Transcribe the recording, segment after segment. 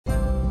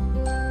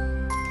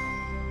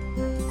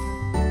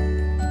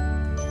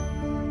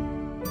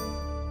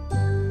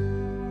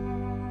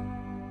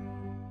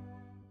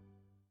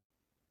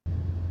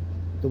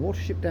The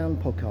Watership Down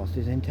podcast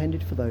is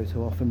intended for those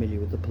who are familiar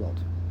with the plot.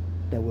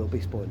 There will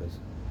be spoilers.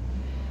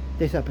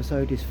 This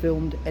episode is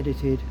filmed,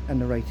 edited and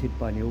narrated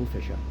by Newell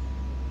Fisher.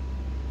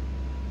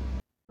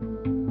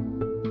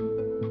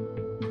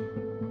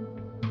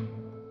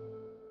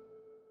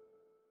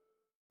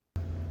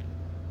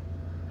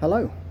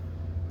 Hello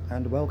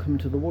and welcome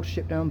to the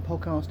Watership Down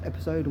podcast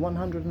episode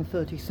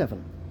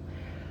 137.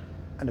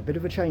 And a bit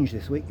of a change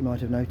this week, you might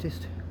have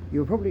noticed. You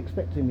were probably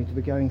expecting me to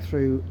be going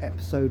through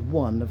episode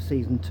 1 of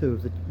season 2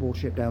 of the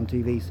Watership Down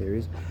TV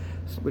series,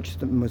 which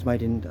was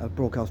made in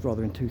broadcast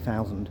rather in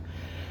 2000.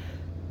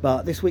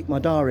 But this week my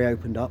diary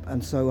opened up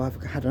and so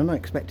I've had an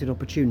unexpected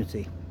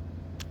opportunity.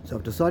 So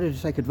I've decided to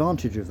take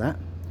advantage of that,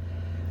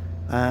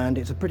 and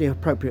it's a pretty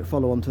appropriate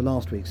follow on to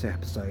last week's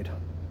episode.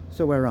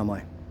 So where am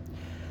I?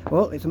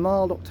 Well, it's a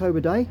mild October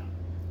day.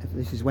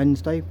 This is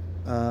Wednesday,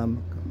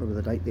 can't remember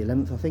the date, the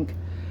 11th I think.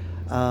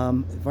 A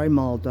very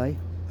mild day.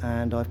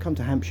 And I've come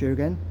to Hampshire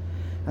again,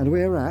 and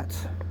we're at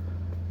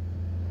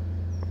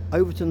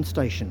Overton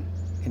Station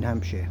in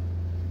Hampshire.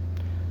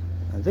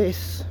 And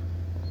this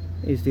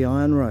is the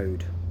Iron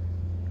Road,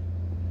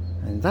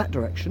 and in that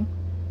direction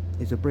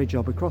is a bridge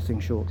I'll be crossing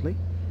shortly.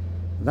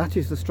 That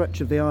is the stretch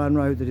of the Iron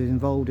Road that is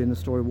involved in the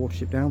story of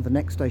Watership Down. The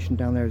next station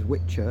down there is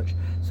Whitchurch,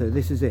 so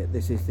this is it.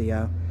 This is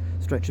the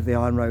stretch of the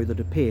Iron Road that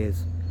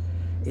appears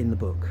in the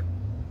book.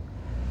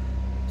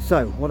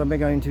 So what am I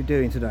going to be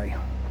doing today?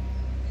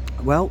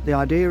 Well, the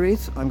idea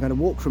is I'm going to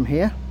walk from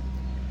here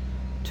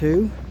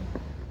to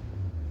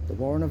the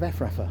Warren of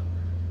Ephrafa.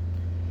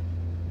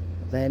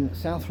 Then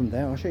south from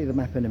there, I'll show you the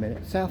map in a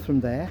minute, south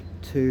from there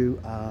to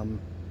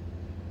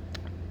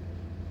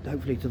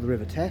hopefully to the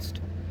River Test,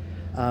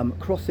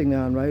 crossing the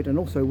Iron Road, and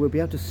also we'll be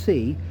able to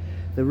see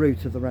the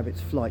route of the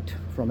rabbit's flight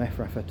from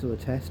Ephrafa to the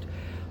Test.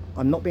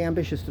 I'm not being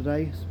ambitious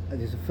today.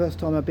 This is the first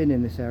time I've been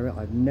in this area.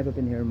 I've never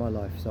been here in my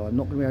life, so I'm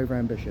not going to be over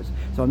ambitious.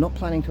 So I'm not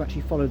planning to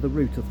actually follow the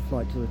route of the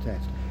flight to the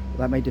Test.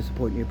 That may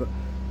disappoint you, but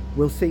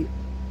we'll see.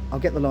 I'll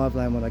get the lie of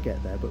land when I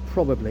get there, but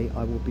probably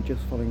I will be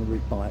just following the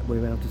route by it. We'll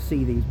be able to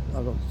see these.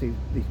 I'll got to see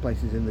these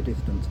places in the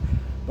distance,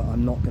 but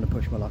I'm not going to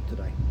push my luck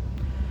today.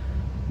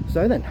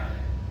 So then,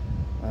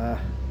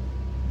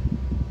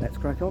 let's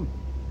crack on.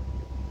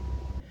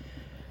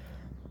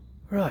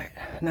 Right,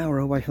 now we're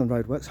away from the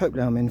roadworks.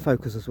 Hopefully I'm in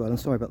focus as well, and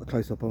sorry about the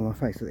close-up on my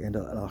face at the end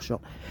of that last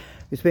shot.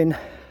 It's been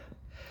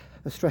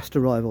a stressed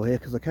arrival here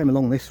because I came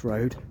along this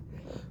road.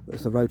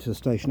 It's the road to the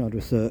station I'd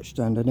researched,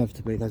 and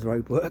inevitably there's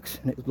roadworks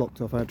and it was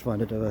blocked off. I had to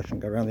find a diversion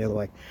and go around the other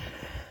way.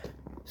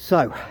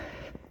 So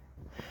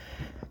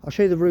I'll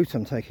show you the route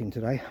I'm taking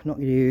today. I'm not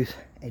going to use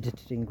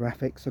editing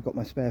graphics. I've got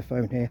my spare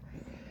phone here,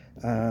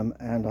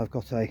 and I've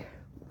got a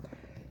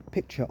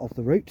picture of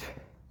the route.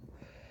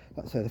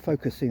 Like I say, the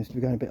focus seems to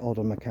be going a bit odd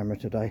on my camera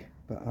today,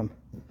 but I'll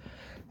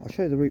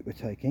show you the route we're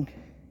taking.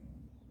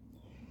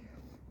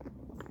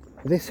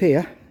 This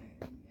here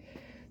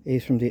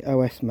is from the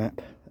OS map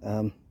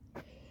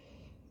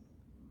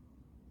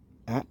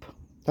app.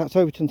 That's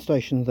Overton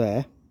Station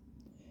there.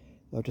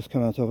 I've just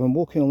come out of. I'm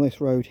walking on this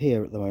road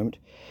here at the moment.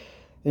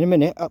 In a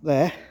minute, up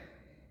there,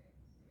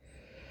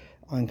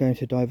 I'm going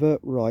to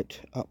divert right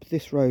up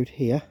this road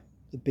here,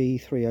 the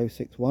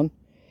B3061,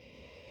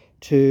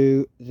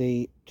 to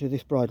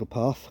this bridle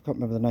path. I can't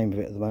remember the name of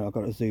it at the moment. I've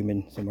got to zoom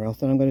in somewhere else.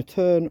 Then I'm going to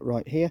turn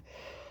right here,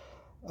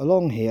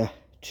 along here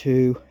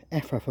to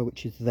Ephrafa,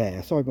 which is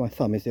there. Sorry, my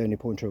thumb is the only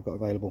pointer I've got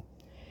available.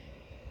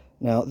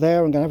 Now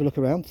there, I'm going to have a look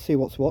around, see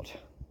what's what.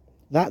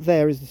 That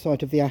there is the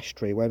site of the ash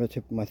tree where the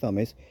tip of my thumb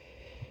is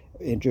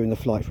during the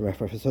flight from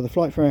Ephrafa. So the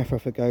flight from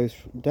Ephrafa goes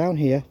down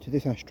here to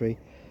this ash tree,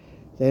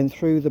 then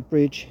through the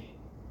bridge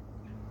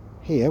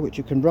here, which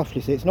you can roughly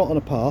see. It's not on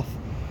a path.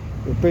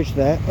 The bridge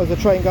there. Oh, there's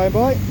a train going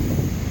by.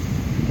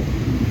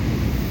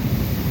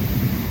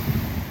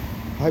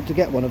 I hope to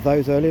get one of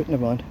those earlier.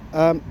 Never mind.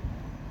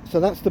 So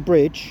that's the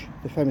bridge,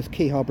 the famous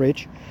Keyhar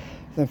Bridge.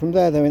 Then from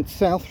there they went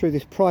south through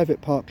this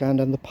private parkland,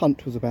 and the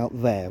punt was about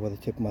there, where the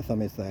tip of my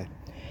thumb is there.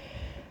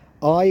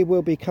 I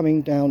will be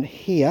coming down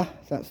here,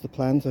 that's the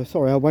plan. So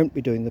sorry, I won't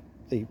be doing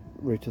the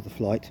route of the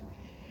flight.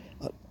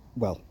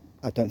 Well,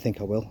 I don't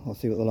think I will. I'll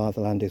see what the lie of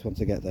the land is once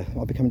I get there.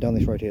 I'll be coming down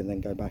this road here and then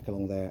go back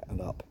along there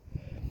and up.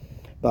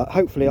 But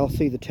hopefully I'll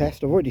see the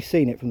Test. I've already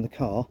seen it from the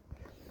car.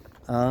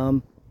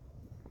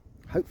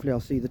 Hopefully I'll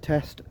see the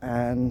Test,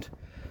 and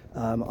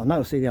I'll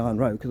now see the Iron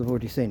Road because I've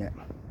already seen it.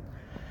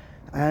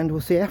 And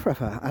we'll see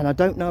Ephrafa. And I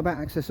don't know about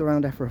access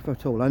around Ephrafa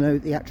at all. I know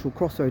the actual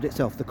crossroad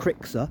itself, the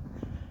Crixa,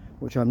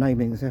 which I'm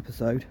naming this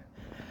episode,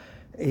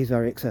 is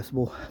very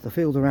accessible. The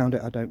field around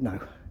it I don't know.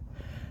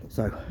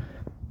 So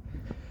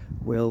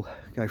we'll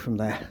go from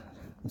there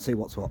and see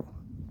what's what.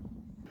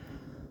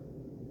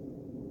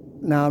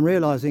 Now I'm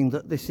realising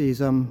that this is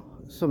some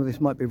of this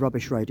might be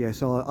rubbish radio,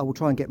 so I will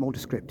try and get more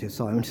descriptive.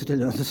 So I'm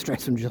still under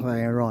stress from just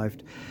having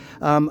arrived.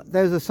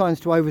 There's the signs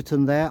to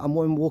Overton there. I'm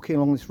walking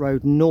along this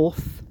road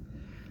north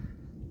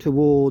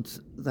towards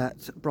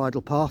that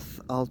bridle path.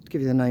 I'll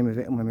give you the name of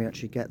it and when we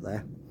actually get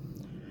there.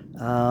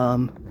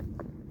 And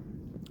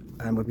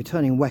we'll be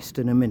turning west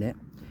in a minute.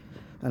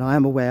 And I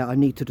am aware I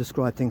need to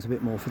describe things a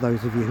bit more for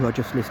those of you who are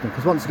just listening,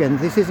 because once again,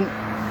 this is an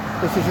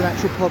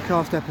actual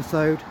podcast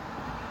episode.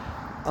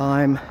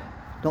 I'm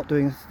not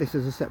doing this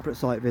as a separate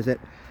site visit.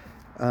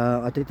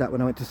 I did that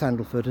when I went to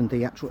Sandalford, and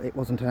it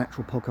wasn't an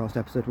actual podcast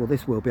episode. Well,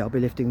 this will be. I'll be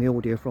lifting the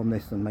audio from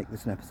this and make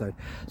this an episode.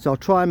 So I'll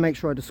try and make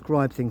sure I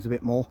describe things a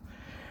bit more.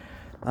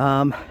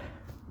 And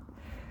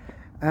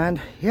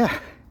yeah,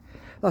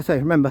 like I say,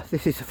 remember,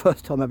 this is the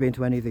first time I've been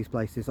to any of these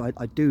places.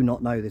 I do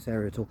not know this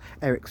area at all.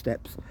 Eric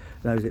Steps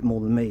knows it more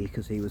than me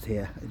because he was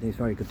here. It is a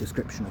very good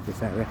description of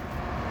this area.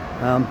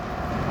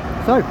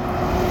 So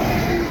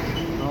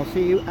I'll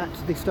see you at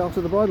the start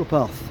of the bridle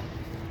path.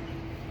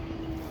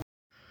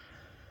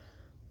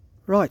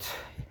 Right,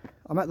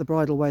 I'm at the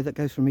bridle way that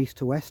goes from east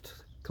to west.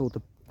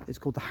 It's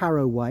called the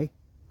Harrow Way.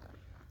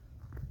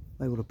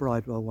 Labelled a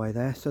bridle way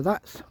there. So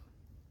that's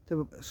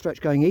the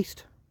stretch going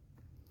east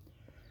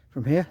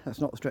from here.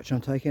 That's not the stretch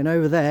I'm taking.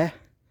 Over there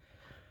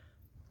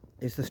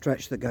is the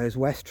stretch that goes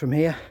west from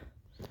here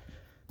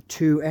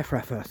to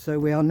Efraffa. So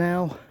we are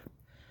now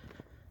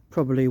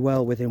probably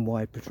well within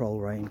wide patrol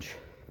range.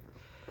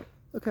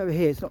 Look over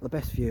here, it's not the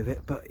best view of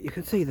it, but you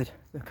can see that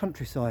the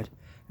countryside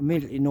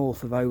immediately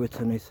north of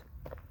Overton is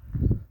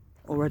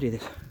already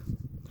this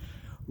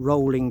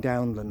rolling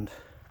downland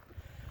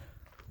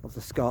of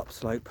the scarp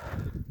slope,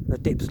 the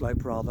dip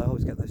slope rather. I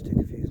always get those two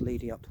confused,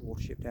 leading up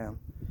towards Ship Down.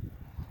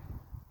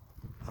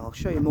 I'll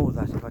show you more of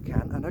that if I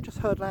can. And I just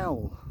heard an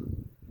owl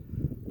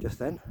just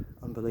then,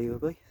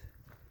 unbelievably.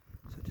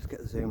 So just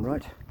get the zoom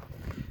right.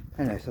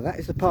 Anyway, so that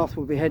is the path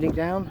we'll be heading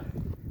down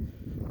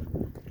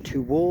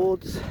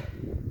towards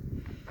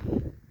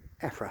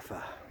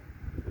Efraffa.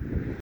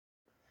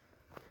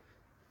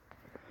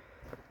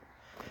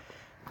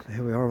 So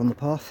here we are on the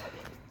path.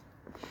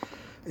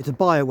 It's a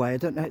byway. I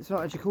don't know, it's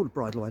not actually called a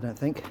bridleway, I don't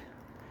think.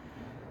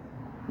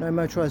 No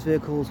motorised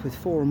vehicles with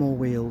 4 or more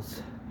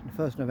wheels,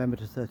 1st November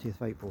to 30th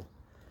of April.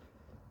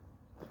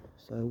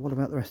 So what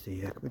about the rest of the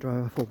year? Can we drive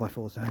over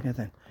 4x4s down here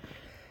then?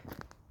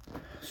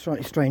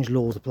 Slightly strange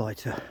laws apply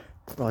to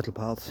bridle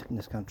paths in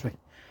this country.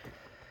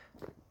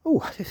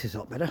 Oh, this is a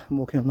lot better. I'm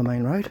walking on the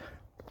main road.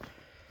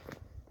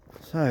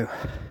 So,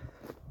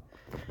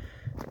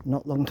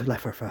 not long to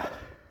Efraffa.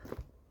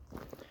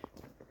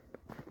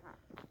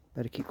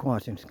 Better keep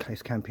quiet in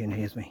case Campion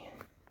hears me.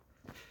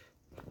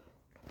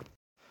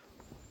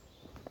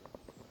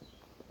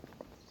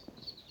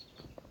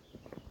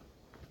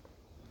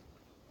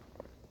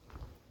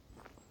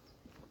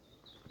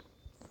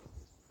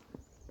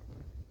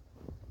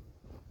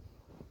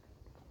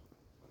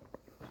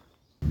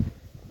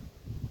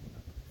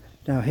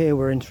 Now here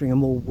we're entering a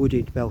more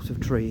wooded belt of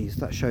trees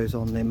that shows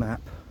on the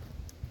map,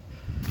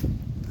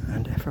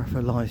 and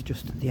Efraffa lies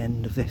just at the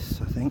end of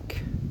this, I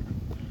think.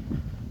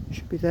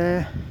 Should be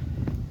there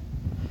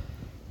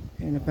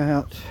in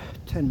about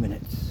 10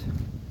 minutes.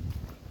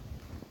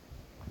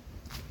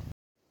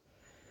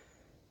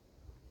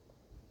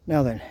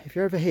 Now then, if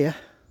you're over here,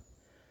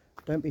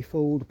 don't be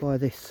fooled by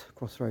this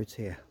crossroads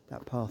here.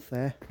 That path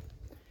there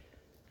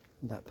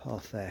and that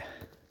path there.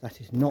 That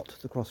is not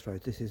the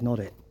crossroads. This is not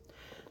it.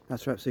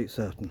 That's for absolute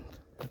certain.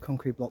 The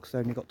concrete blocks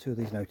have only got 2 of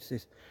these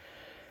notices.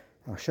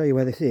 I'll show you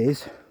where this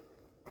is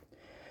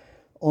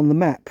on the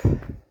map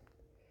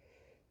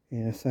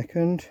in a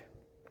second.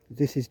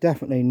 This is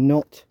definitely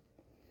not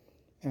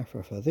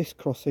Efraffa. This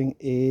crossing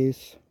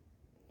is,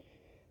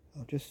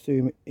 I'll just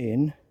zoom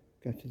in,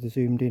 go to the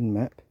zoomed in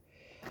map.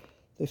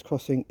 This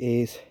crossing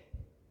is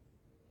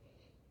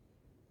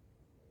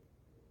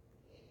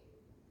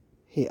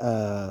here.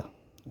 I'll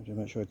just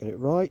make sure I get it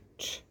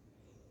right.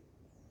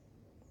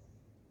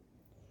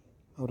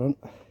 Hold on.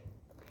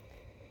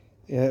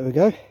 Yeah, there we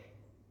go.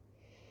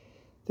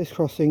 This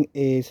crossing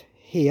is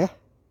here,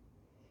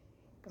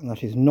 and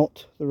that is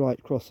not the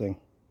right crossing.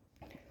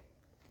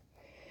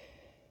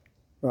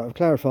 Right, I've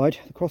clarified.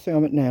 The crossing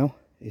I'm at now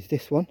is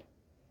this one.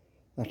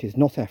 That is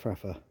not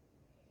Efraffa.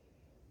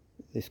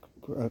 This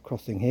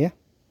crossing here.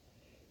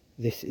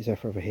 This is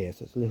Efraffa here,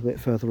 so it's a little bit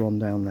further on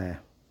down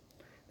there.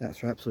 That's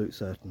for absolute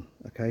certain.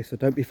 Okay, so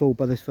don't be fooled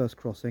by this first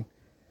crossing.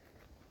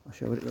 I'll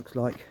show you what it looks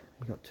like.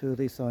 You've got 2 of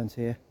these signs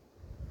here.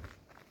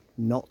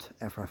 Not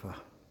Efraffa.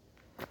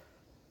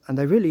 And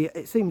they really,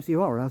 it seems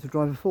you are allowed to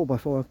drive a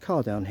 4x4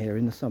 car down here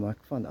in the summer.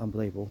 I find it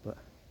unbelievable, but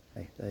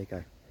hey, there you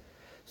go.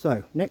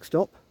 So, next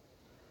stop,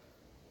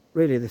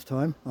 really this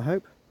time, I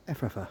hope,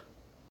 Efraffa.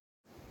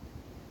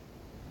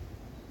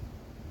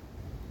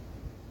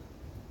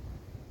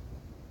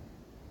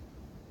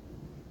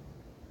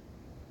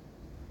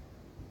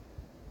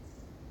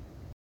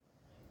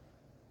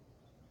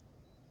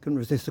 Couldn't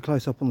resist a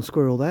close-up on the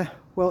squirrel there.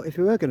 Well, if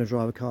you were going to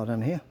drive a car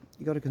down here,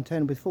 you've got to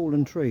contend with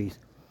fallen trees.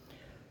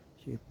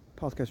 Your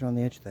path goes around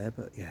the edge there,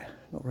 but yeah,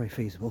 not very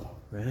feasible,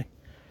 really.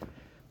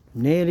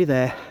 Nearly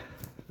there.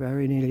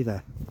 Very nearly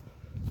there.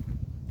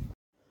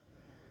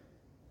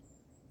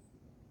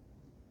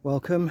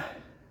 Welcome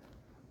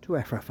to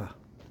Efraffa.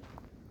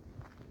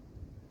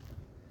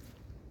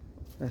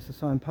 There's the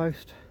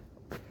signpost.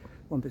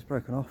 One bit's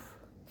broken off.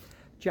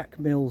 Jack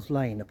Mills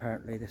Lane,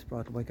 apparently, this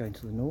bridleway going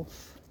to the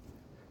north.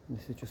 And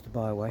this is just a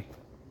byway.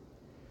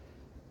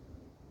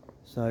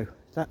 So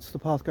that's the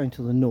path going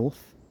to the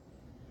north.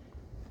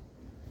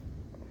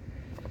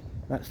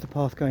 That's the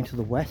path going to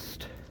the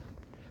west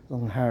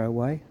along Harrow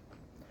Way.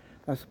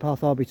 That's the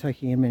path I'll be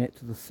taking in a minute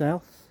to the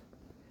south,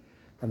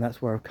 and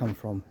that's where I've come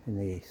from in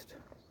the east.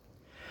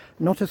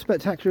 Not as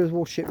spectacular as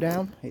Watership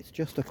Down, it's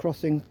just a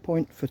crossing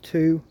point for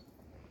two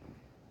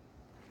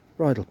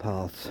bridle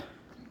paths,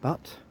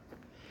 but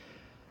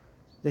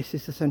this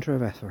is the centre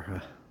of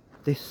Ephrata.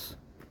 This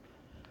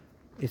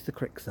is the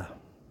Crixa.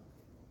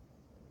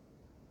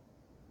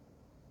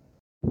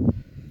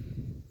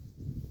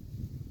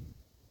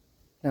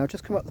 Now I've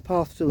just come up the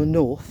path to the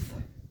north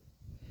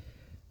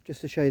just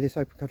to show you this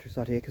open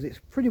countryside here, because it's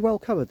pretty well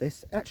covered.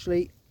 This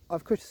actually,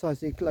 I've criticised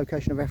the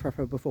location of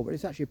Ephrata before, but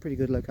it's actually a pretty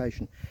good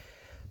location.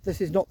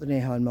 This is not the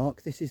Nearhind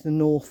mark, this is the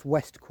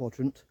northwest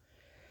quadrant.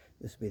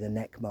 This would be the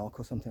neck mark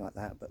or something like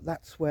that, but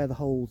that's where the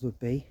holes would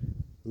be.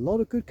 A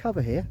lot of good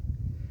cover here,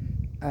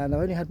 and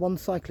I've only had one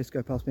cyclist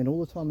go past me in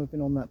all the time I've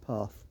been on that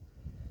path.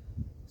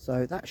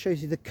 So that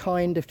shows you the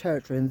kind of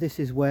territory, and this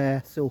is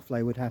where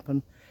siltflay would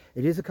happen.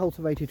 It is a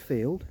cultivated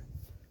field,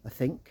 I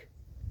think.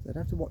 They'd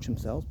have to watch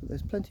themselves, but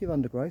there's plenty of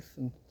undergrowth,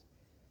 and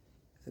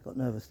if they got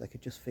nervous they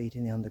could just feed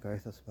in the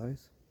undergrowth, I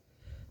suppose.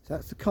 So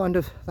that's the kind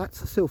of,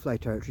 that's the siltflay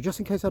territory. Just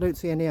in case I don't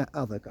see any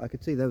other, I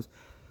could see there was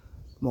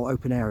more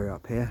open area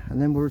up here,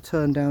 and then we'll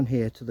return down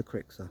here to the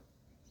Crixa.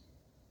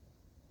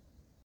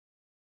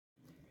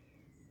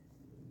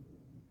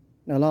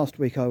 Now last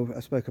week I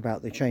spoke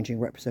about the changing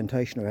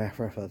representation of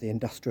Ephrata, the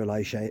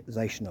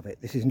industrialisation of it.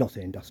 This is not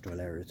an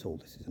industrial area at all,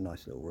 this is a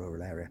nice little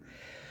rural area.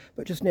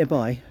 But just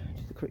nearby,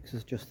 the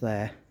Crixa's just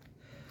there,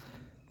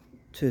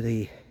 to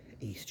the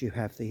east you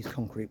have these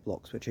concrete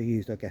blocks which are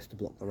used, I guess, to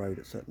block the road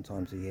at certain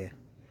times of year.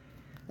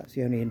 That's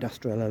the only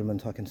industrial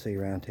element I can see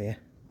around here.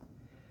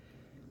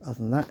 Other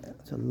than that,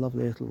 it's a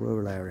lovely little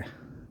rural area,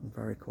 and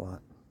very quiet.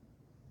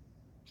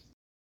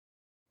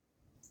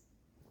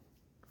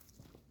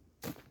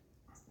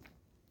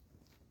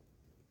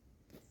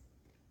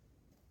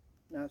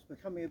 Now it's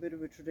becoming a bit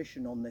of a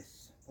tradition on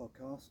this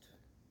podcast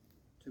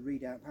to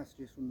read out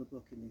passages from the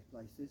book in these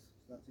places,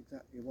 so that's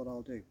exactly what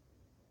I'll do.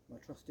 My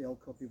trusty old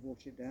copy of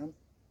Watership Down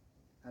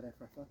at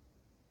Ephrata.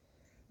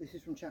 This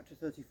is from chapter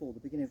 34, the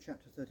beginning of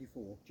chapter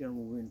 34,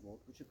 General Woundwort,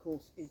 which of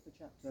course is the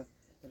chapter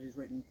that is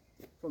written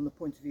from the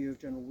point of view of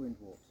General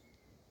Woundwort,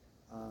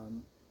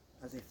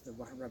 as if the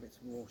rabbits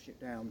of Watership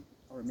Down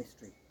are a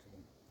mystery to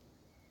them.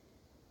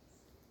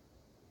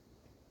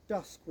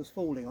 Dusk was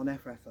falling on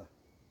Ephrata.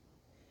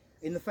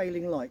 In the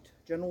failing light,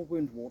 General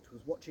Woundwort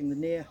was watching the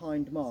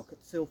Nearhind mark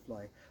at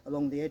siltflay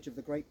along the edge of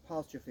the great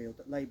pasture field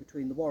that lay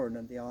between the Warren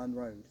and the Iron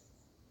Road.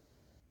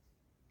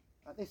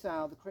 At this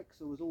hour the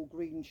Crixa was all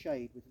green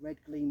shade with red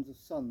gleams of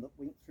sun that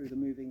winked through the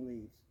moving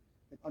leaves.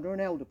 Under an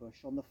elder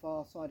bush on the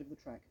far side of the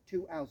track,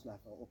 two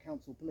Auslaffer or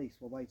council police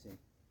were waiting,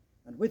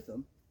 and with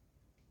them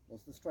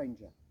was the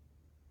stranger.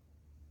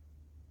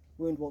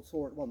 Woundwort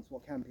saw at once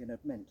what Campion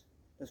had meant.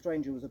 The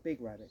stranger was a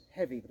big rabbit,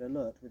 heavy but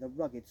alert, with a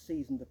rugged,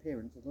 seasoned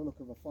appearance and the look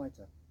of a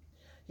fighter.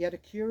 He had a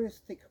curious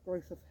thick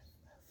growth of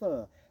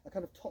fur, a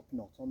kind of top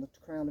knot on the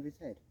crown of his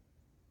head.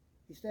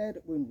 He stared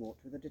at Woundwort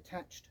with a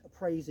detached,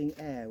 appraising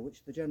air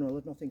which the general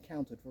had not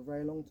encountered for a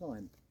very long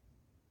time.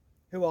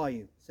 "Who are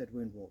you?" said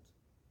Woundwort.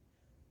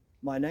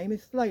 "My name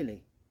is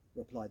Flaley,"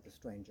 replied the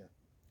stranger.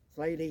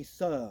 "Flaley,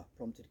 sir,"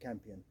 prompted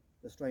Campion.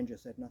 The stranger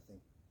said nothing.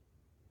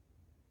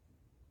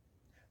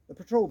 "The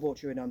patrol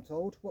brought you in, I'm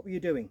told. What were you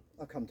doing?"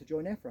 "I've come to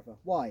join Ephrata."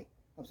 "Why?"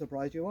 "I'm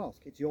surprised you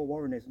ask. It's your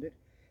warren, isn't it?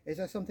 Is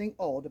there something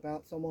odd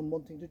about someone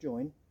wanting to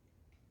join?"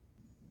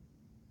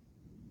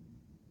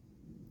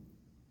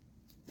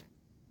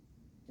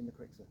 In the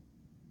Crixa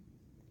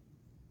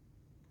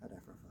at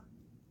Ephrata.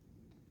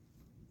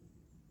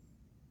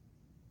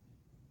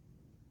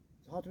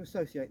 It's hard to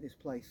associate this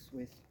place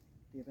with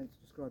the events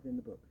described in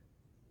the book,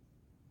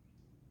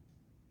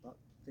 but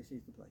this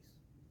is the place.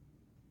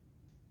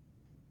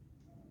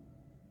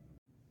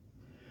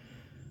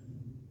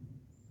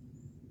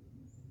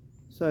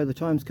 So the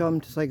time's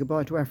come to say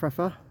goodbye to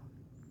Ephrata,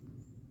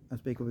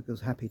 as Beaglewig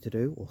was happy to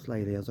do, or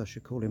Flaley as I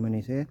should call him when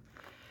he's here.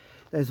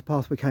 There's the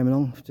path we came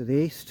along to the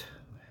east,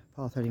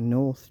 path heading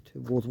north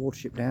towards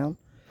Watership Down,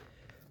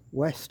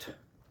 west,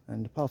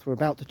 and the path we're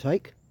about to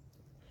take.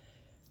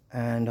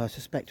 And I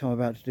suspect I'm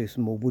about to do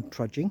some more wood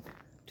trudging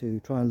to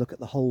try and look at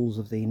the holes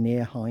of the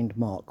Nearhind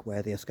mark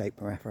where the escape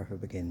from Ephrata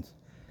begins.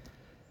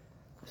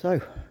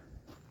 So,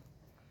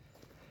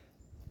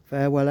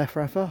 farewell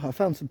Ephrata. I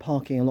found some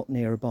parking a lot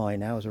nearby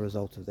now as a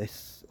result of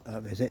this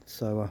visit,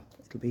 so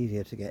it'll be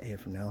easier to get here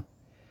from now on.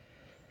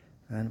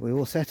 And we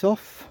will set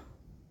off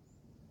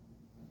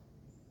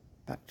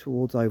back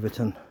towards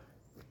Overton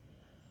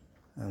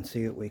and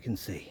see what we can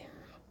see.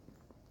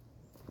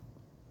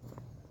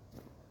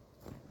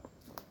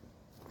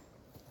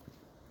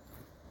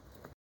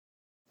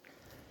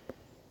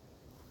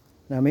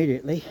 Now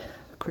immediately,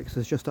 the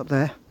Crixa's just up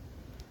there.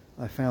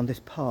 I found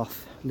this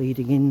path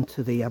leading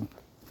into the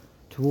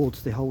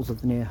towards the holes of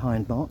the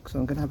Nearhind mark, so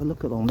I'm going to have a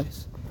look along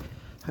this.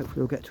 Hopefully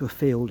we'll get to a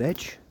field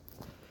edge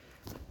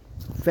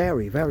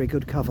Very, very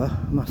good cover,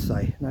 I must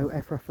say. No,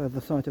 Efraffa,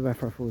 the site of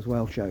Efraffa was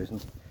well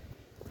chosen.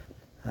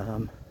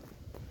 And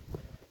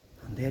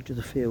the edge of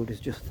the field is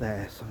just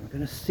there, so I'm going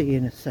to see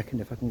in a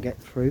second if I can get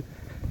through.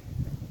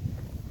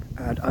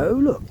 And oh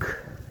look,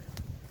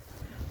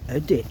 a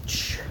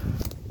ditch.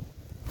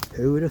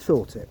 Who would have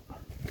thought it?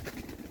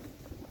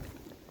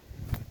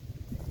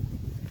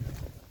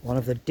 One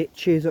of the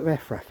ditches of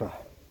Efraffa.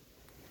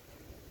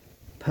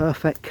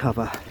 Perfect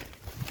cover.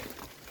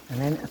 And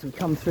then as we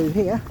come through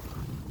here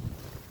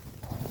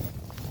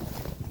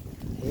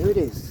it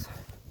is.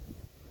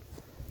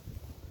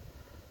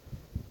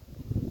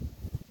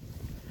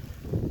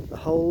 The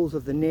holes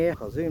of the near,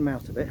 I'll zoom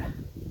out a bit,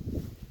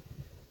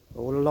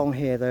 all along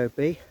here there would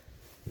be,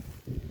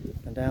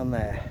 and down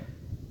there.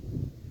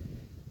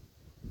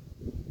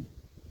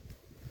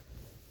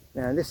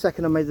 Now in this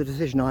second I made the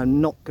decision I'm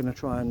not going to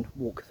try and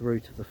walk through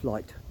to the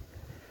flight.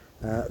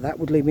 That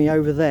would leave me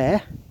over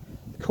there,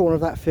 the corner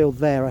of that field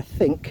there I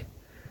think,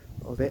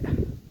 of it,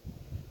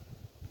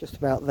 just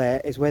about there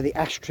is where the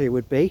ash tree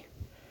would be,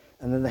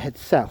 and then they head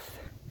south.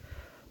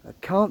 I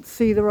can't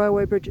see the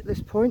railway bridge at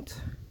this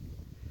point.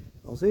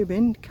 I'll zoom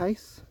in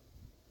case.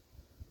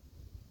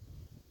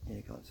 Yeah,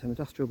 you've got some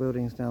industrial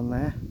buildings down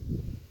there,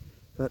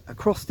 but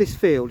across this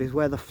field is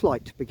where the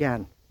flight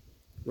began,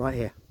 right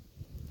here,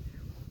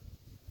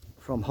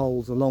 from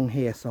holes along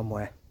here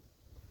somewhere.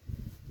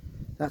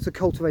 That's a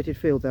cultivated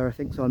field there I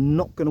think, so I'm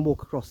not going to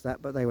walk across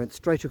that, but they went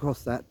straight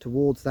across that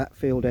towards that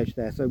field edge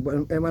there. So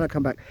when I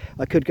come back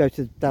I could go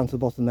down to the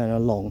bottom then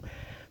along,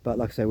 but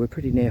like I say, we're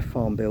pretty near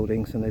farm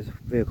buildings and there's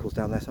vehicles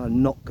down there, so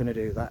I'm not going to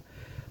do that.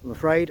 I'm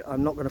afraid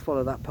I'm not going to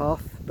follow that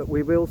path, but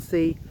we will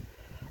see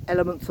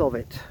elements of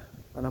it,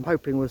 and I'm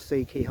hoping we'll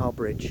see Keyhar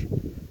Bridge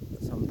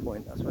at some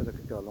point. I suppose I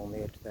could go along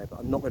the edge there, but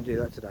I'm not going to do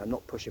that today. I'm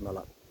not pushing my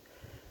luck.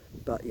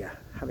 But yeah,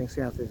 having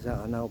scouted this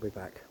out, I know I'll be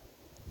back.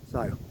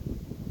 So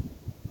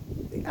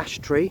the ash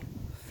tree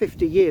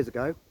 50 years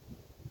ago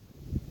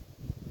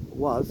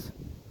was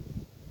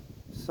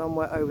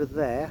somewhere over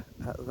there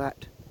at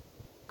that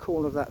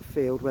corner of that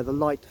field where the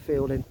light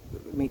field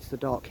meets the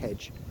dark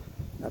hedge.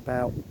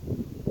 About,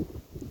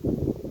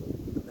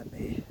 let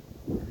me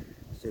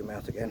zoom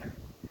out again,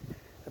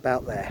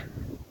 about there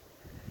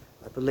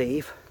I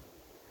believe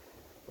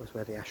was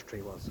where the ash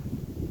tree was.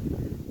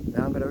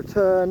 Now I'm going to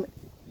return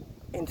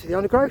into the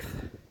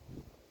undergrowth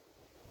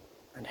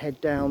and head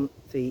down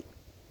this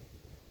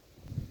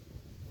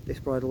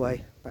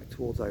bridleway back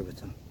towards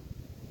Overton.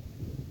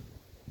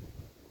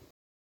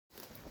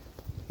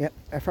 Yep,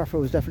 Efraffa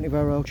was definitely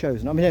very well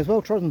chosen. I mean, there's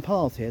well trodden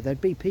paths here,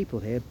 there'd be people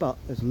here, but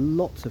there's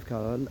lots of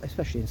cover,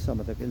 especially in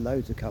summer there'd be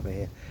loads of cover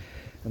here.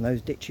 And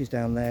those ditches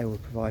down there will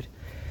provide,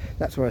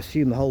 that's where I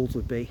assume the holes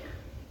would be.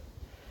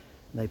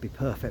 They'd be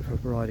perfect for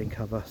providing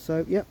cover.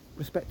 So, yep,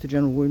 respect to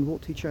General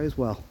Woundwort, he chose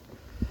well.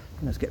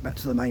 And let's get back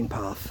to the main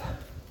path.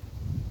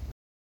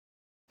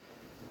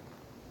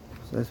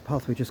 So there's the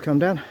path we just come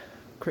down.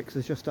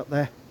 Crixa's just up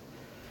there.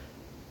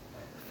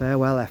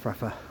 Farewell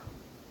Efraffa.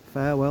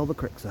 Farewell the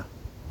Crixa.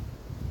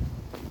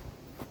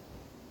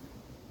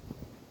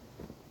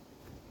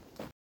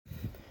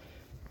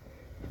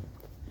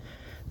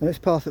 Now this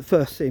path at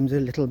first seems a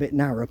little bit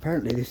narrow.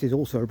 Apparently this is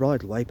also a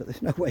bridleway, but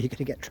there's no way you're going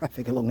to get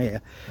traffic along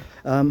here.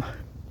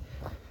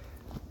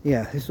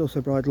 Yeah, this is also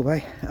a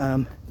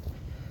bridleway.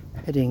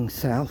 Heading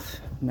south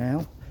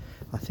now.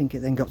 I think it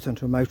then got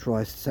onto a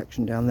motorised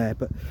section down there,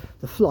 but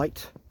the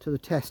flight to the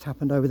test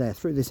happened over there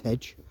through this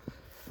hedge.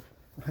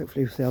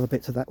 Hopefully we'll see other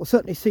bits of that. We'll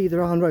certainly see the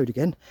Iron Road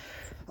again.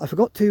 I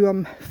forgot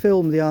to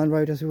film the Iron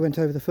Road as we went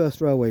over the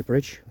first railway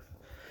bridge,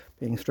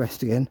 being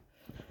stressed again.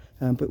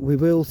 But we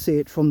will see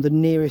it from the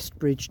nearest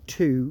bridge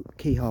to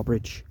Keyhar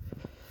Bridge.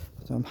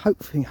 So I'm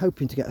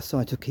hoping to get a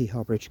sight of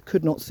Keyhar Bridge.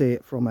 Could not see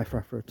it from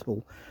Efraffa at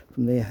all,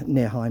 from the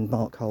near hind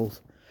mark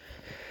holes.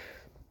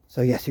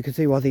 So yes, you can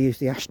see why they use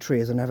the ash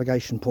tree as a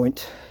navigation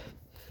point.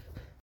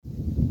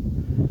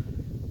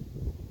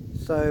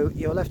 So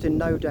you're left in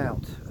no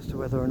doubt as to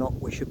whether or not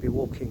we should be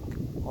walking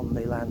on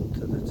the land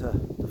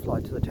that the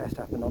flight to the test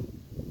happened on.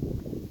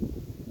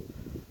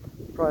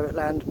 Private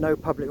land, no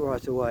public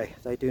right of way.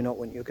 They do not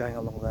want you going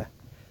along there.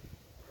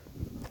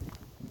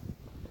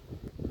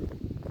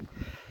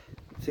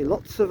 See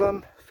lots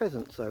of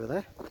pheasants over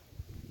there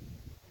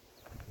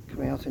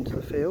coming out into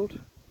the field.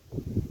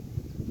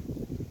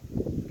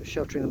 Just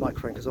sheltering the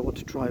microphone because I want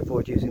to try and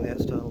avoid using the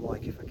external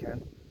mic if I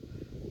can.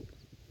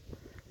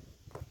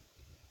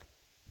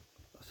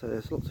 So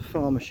there's lots of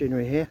farm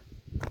machinery here,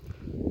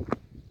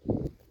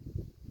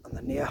 and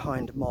the near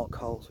hind mark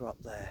holes are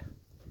up there.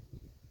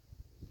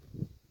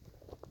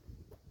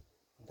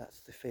 And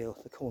that's the field,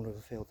 the corner of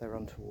the field they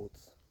run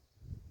towards.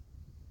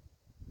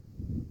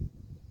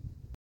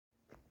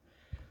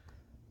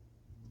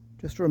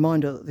 Just a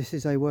reminder that this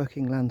is a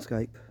working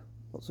landscape.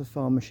 Lots of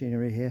farm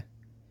machinery here.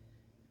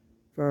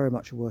 Very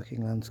much a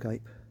working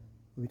landscape.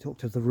 We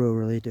talked of the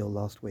rural idyll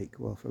last week.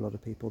 Well, for a lot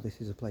of people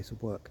this is a place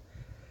of work.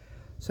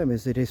 Same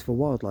as it is for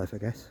wildlife, I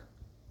guess.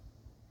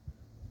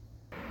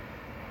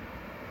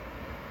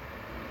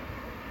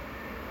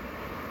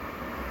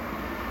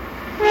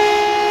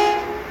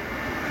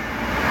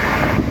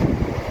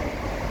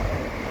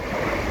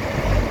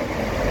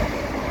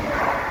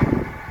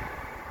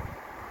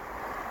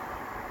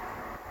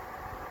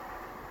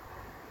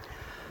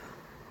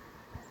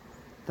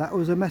 that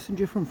was a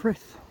messenger from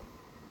Frith.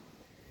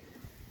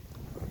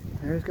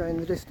 There he's going in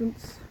the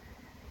distance.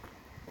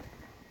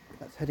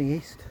 That's heading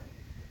east.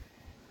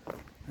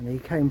 And he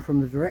came from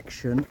the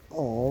direction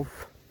of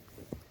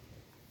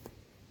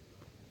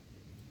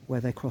where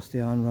they crossed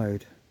the Iron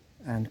Road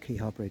and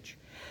Keyhar Bridge.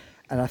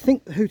 And I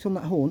think the hoot on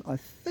that horn, I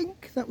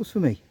think that was for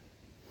me,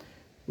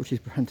 which is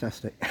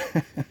fantastic.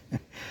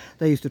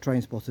 They're used to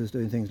train spotters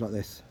doing things like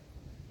this.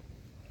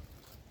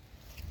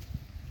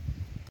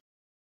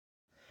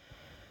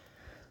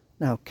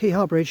 Now,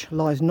 Keyhar Bridge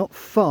lies not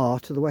far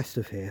to the west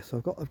of here, so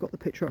I've got the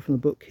picture up from the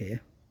book here.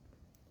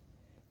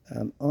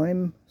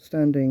 I'm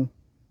standing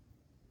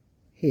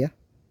here.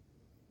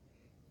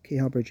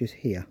 Keyhar Bridge is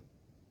here.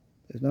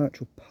 There's no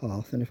actual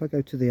path, and if I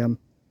go to the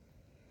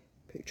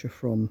picture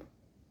from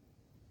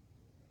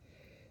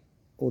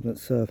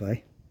Ordnance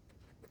Survey,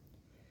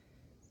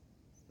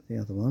 the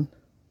other one,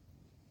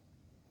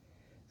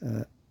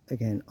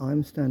 again,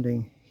 I'm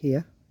standing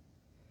here.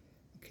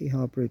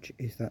 Keyhar Bridge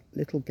is that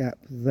little gap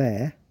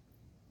there.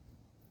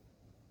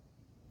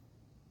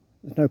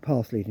 There's no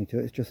path leading to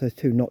it, it's just those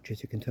two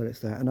notches, you can tell it's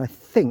there. And I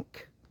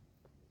think,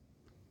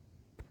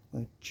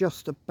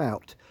 just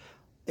about,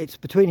 it's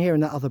between here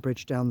and that other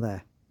bridge down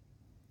there.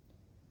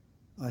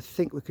 I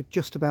think we could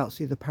just about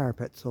see the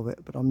parapets of it,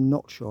 but I'm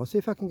not sure. I'll see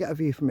if I can get a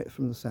view from it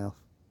from the south.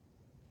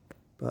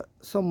 But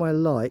somewhere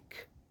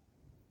like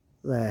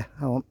there,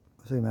 hang on,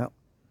 zoom out,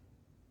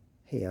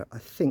 here, I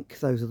think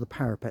those are the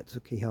parapets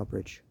of Keyhar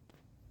Bridge.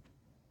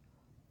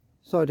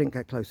 So I didn't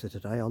get closer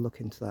today, I'll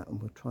look into that and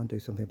we'll try and do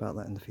something about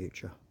that in the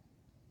future.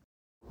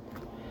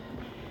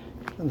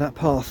 And that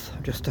path,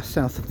 just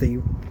south of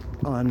the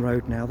Iron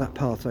Road now, that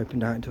path's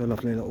opened out into a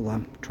lovely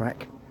little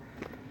track.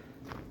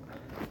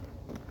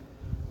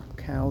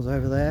 Cows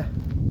over there.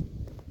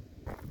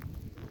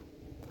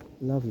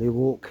 Lovely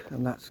walk,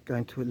 and that's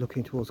going to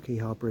looking towards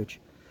Keyhar Bridge.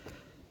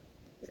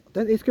 I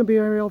don't think it's going to be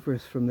very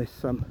obvious from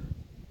this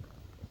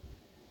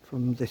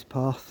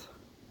path.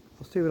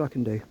 I'll see what I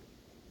can do.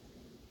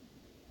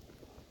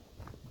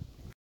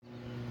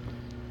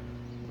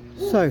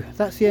 So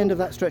that's the end of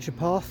that stretch of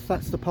path.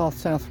 That's the path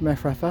south from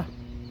Efraffa.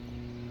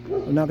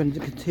 I'm now going to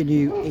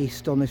continue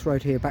east on this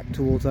road here back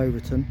towards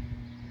Overton.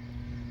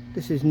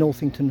 This is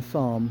Northington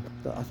Farm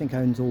that I think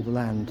owns all the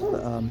land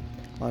that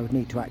I would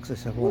need to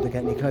access if I want to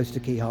get any closer to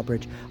Keyhar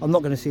Bridge. I'm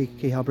not going to see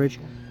Keyhar Bridge.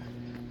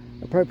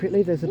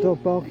 Appropriately, there's a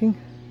dog barking.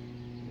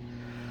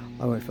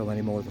 I won't film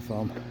any more of the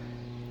farm.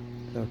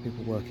 There are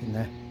people working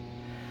there.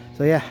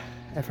 So yeah,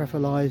 Efraffa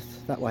lies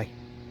that way.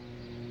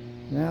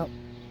 Now,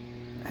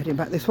 heading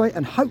back this way,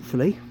 and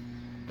hopefully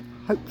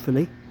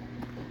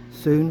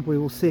soon we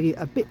will see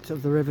a bit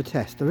of the River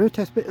Test. The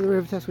bit of the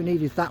River Test we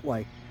need is that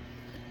way.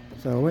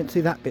 So I won't see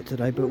that bit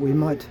today, but we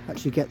might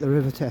actually get the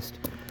River Test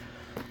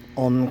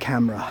on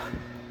camera.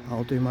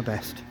 I'll do my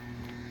best.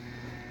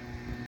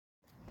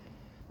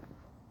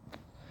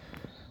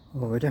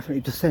 Oh, we're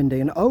definitely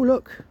descending, and oh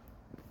look!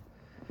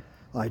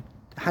 I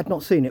had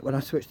not seen it when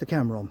I switched the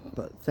camera on,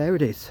 but there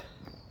it is.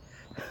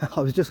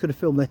 I was just going to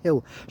film the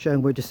hill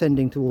showing we're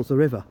descending towards the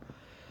river,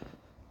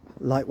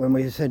 like when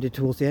we descended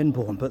towards the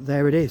Enbourne, but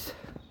there it is.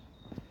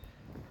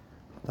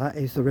 That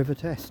is the River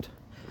Test.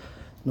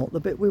 Not the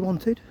bit we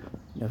wanted,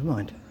 never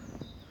mind.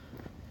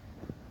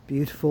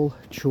 Beautiful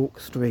chalk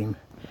stream.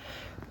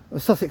 The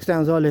Sussex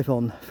Downs I live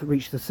on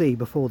reach the sea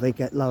before they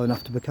get low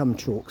enough to become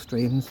chalk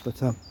streams,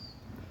 but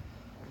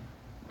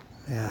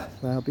yeah,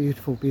 they are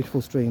beautiful,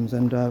 beautiful streams,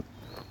 and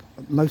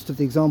most of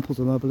the examples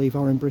of them I believe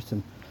are in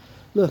Britain.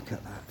 Look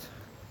at that.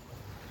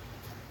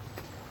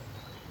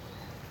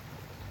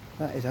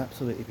 That is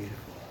absolutely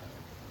beautiful.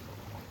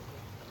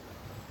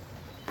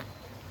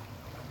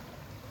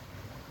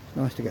 It's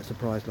nice to get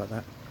surprised like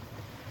that.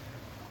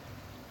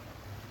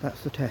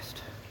 That's the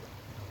Test.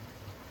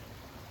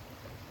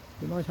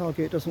 You might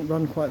argue it doesn't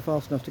run quite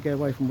fast enough to get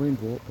away from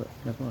Windward, but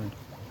never mind.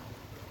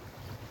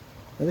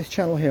 Now this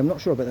channel here, I'm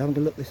not sure about that, I'm going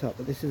to look this up,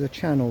 but this is a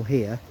channel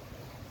here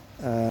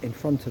in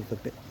front of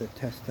the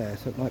Test there,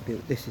 so it might be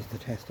that this is the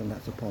Test and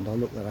that's a pond. I'll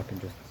look that up in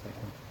just a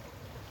second.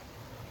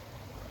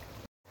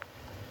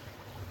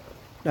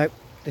 No,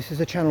 this is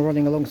a channel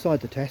running alongside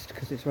the Test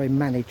because it's a very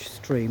managed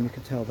stream. You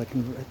can tell they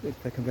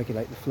can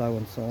regulate the flow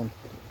and so on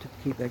to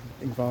keep their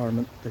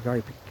environment, the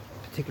very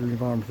particular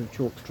environment of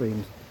chalk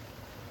streams,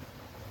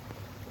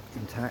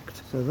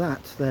 intact. So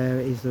that there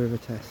is the River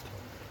Test.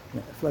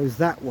 And it flows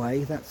that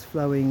way. That's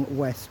flowing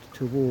west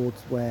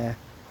towards where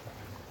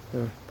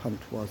the punt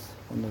was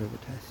on the River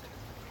Test.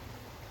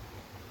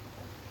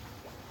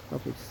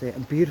 Lovely to see it,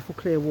 and beautiful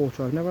clear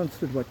water. I've never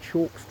understood why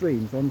chalk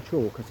streams on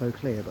chalk are so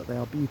clear, but they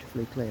are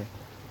beautifully clear.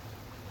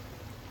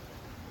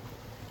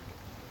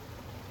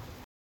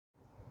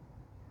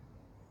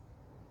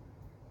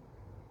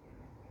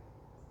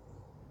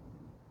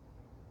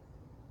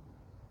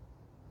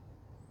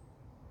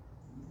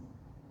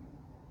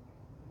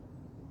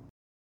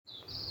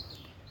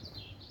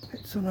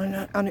 It's on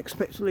an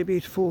unexpectedly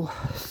beautiful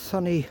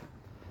sunny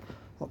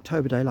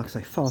October day, like I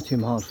say, far too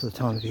mild for the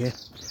time of year.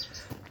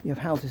 You have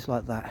houses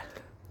like that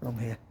along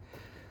here.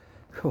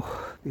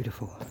 Oh,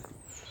 beautiful.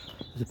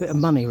 There's a bit of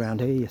money around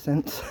here, you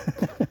sense.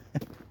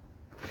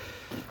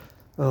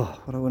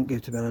 Oh, what I wouldn't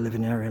give to be able to live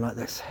in an area like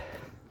this.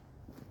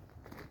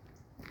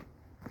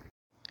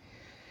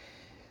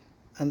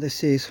 And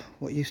this is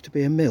what used to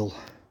be a mill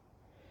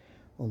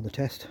on the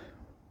test.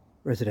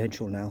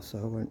 Residential now, so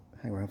I won't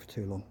hang around for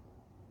too long.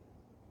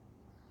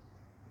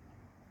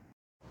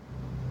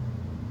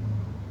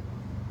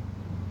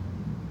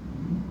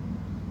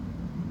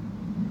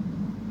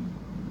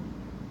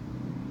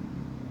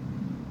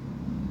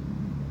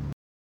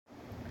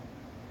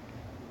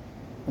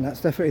 And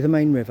that's definitely the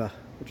main river,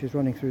 which is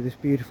running through this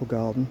beautiful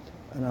garden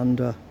and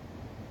under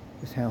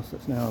this house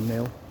that's now a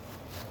mill.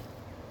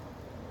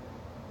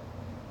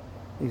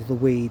 These are the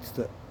weeds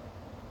that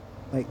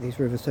make these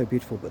rivers so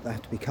beautiful, but they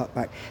have to be cut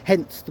back.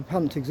 Hence the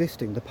punt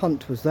existing. The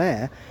punt was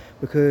there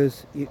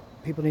because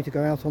people need to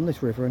go out on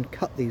this river and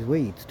cut these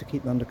weeds to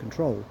keep them under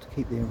control, to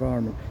keep the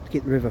environment, to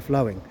keep the river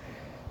flowing.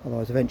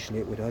 Otherwise eventually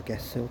it would, I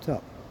guess, silt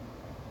up.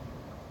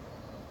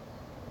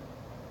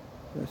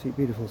 That's a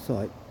beautiful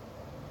sight.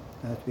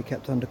 They have to be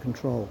kept under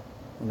control,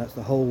 and that's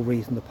the whole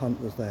reason the punt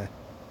was there.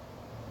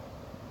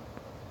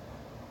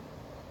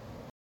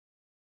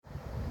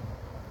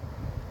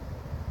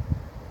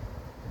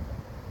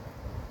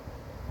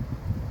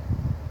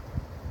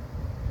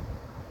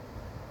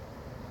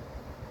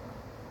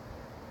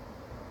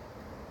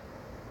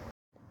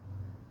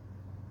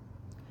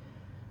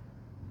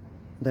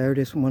 There it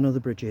is from one of the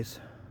bridges,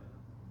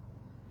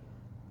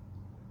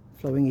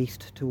 flowing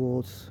east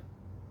towards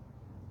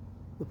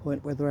the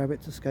point where the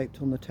rabbits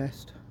escaped on the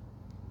test.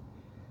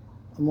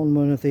 I'm on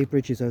one of the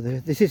bridges over there.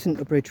 This isn't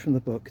a bridge from the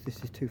book,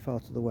 this is too far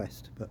to the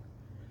west, but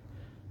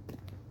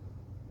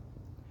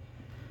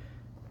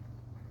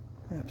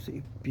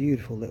absolutely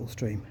beautiful little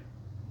stream.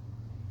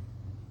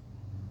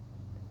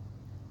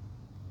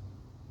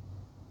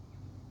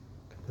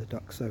 A couple of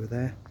ducks over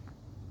there.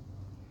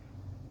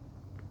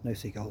 No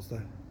seagulls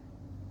though.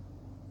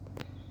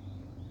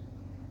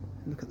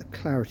 Look at the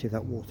clarity of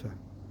that water.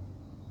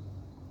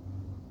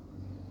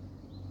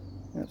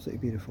 Absolutely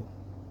beautiful.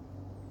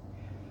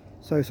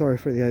 So sorry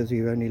for those of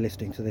you only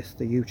listening to this.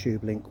 The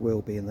YouTube link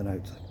will be in the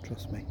notes,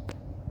 trust me.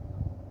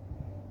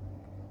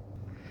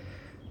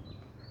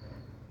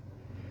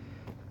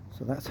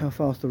 So that's how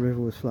fast the river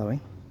was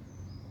flowing.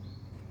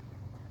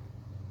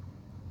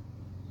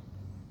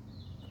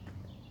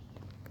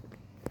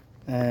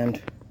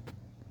 And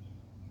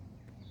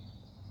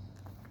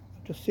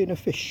I've just seen a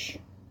fish.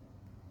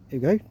 Here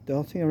we go,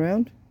 darting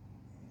around.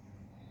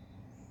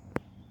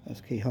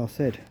 As Keha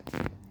said,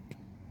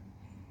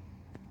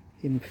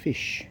 him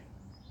fish.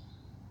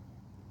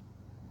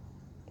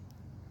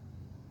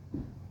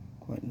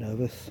 Quite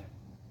nervous.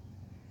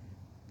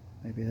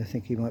 Maybe they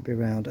think he might be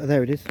around. Oh,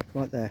 there it is,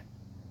 right there.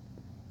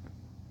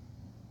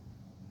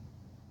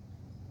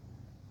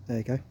 There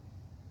you go.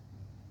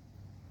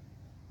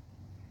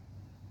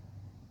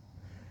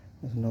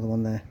 There's another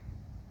one there.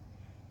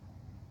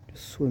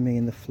 Just swimming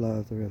in the flow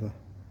of the river.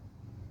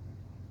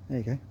 There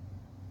you go.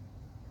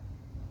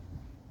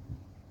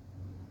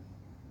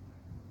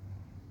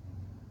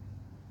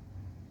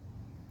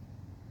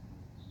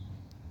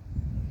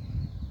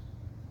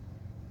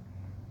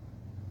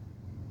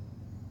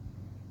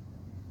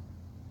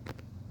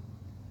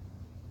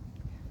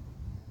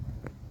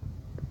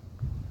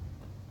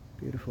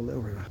 Beautiful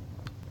little river.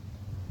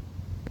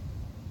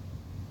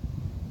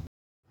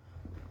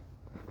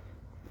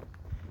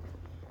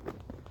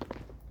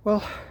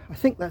 Well, I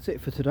think that's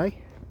it for today.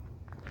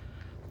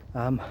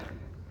 I'm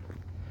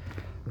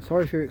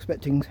sorry if you're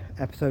expecting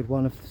episode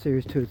 1 of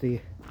series 2 of the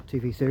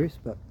TV series,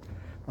 but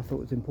I thought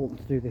it was important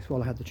to do this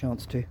while I had the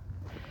chance to.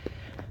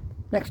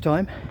 Next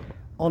time,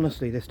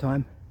 honestly this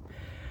time,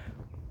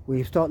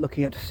 we start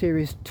looking at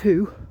series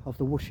 2 of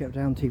the Watership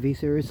Down TV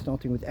series,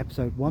 starting with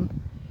episode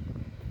 1.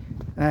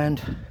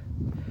 And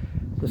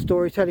the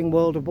storytelling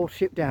world of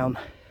Watership Down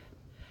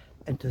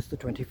enters the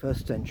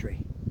 21st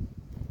century.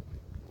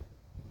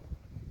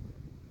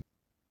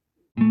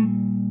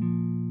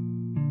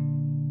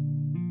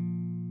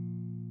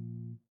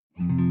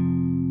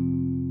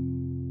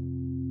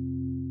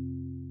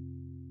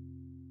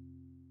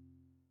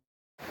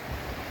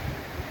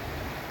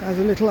 As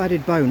a little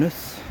added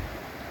bonus,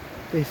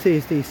 this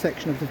is the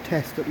section of the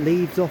test that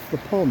leads off the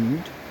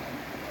pond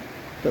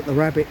that the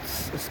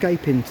rabbits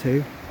escape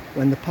into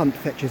when the punt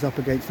fetches up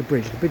against the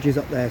bridge. The bridge is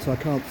up there, so I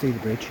can't see the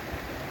bridge,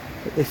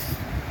 but this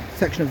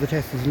section of the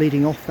test is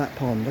leading off that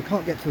pond. I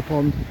can't get to the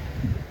pond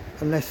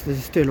unless the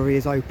distillery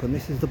is open.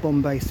 This is the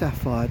Bombay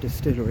Sapphire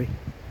distillery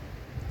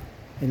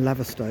in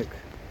Laverstoke,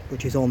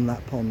 which is on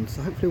that pond,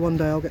 so hopefully one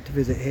day I'll get to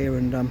visit here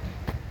and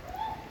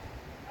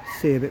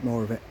see a bit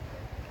more of it.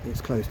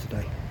 It's closed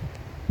today.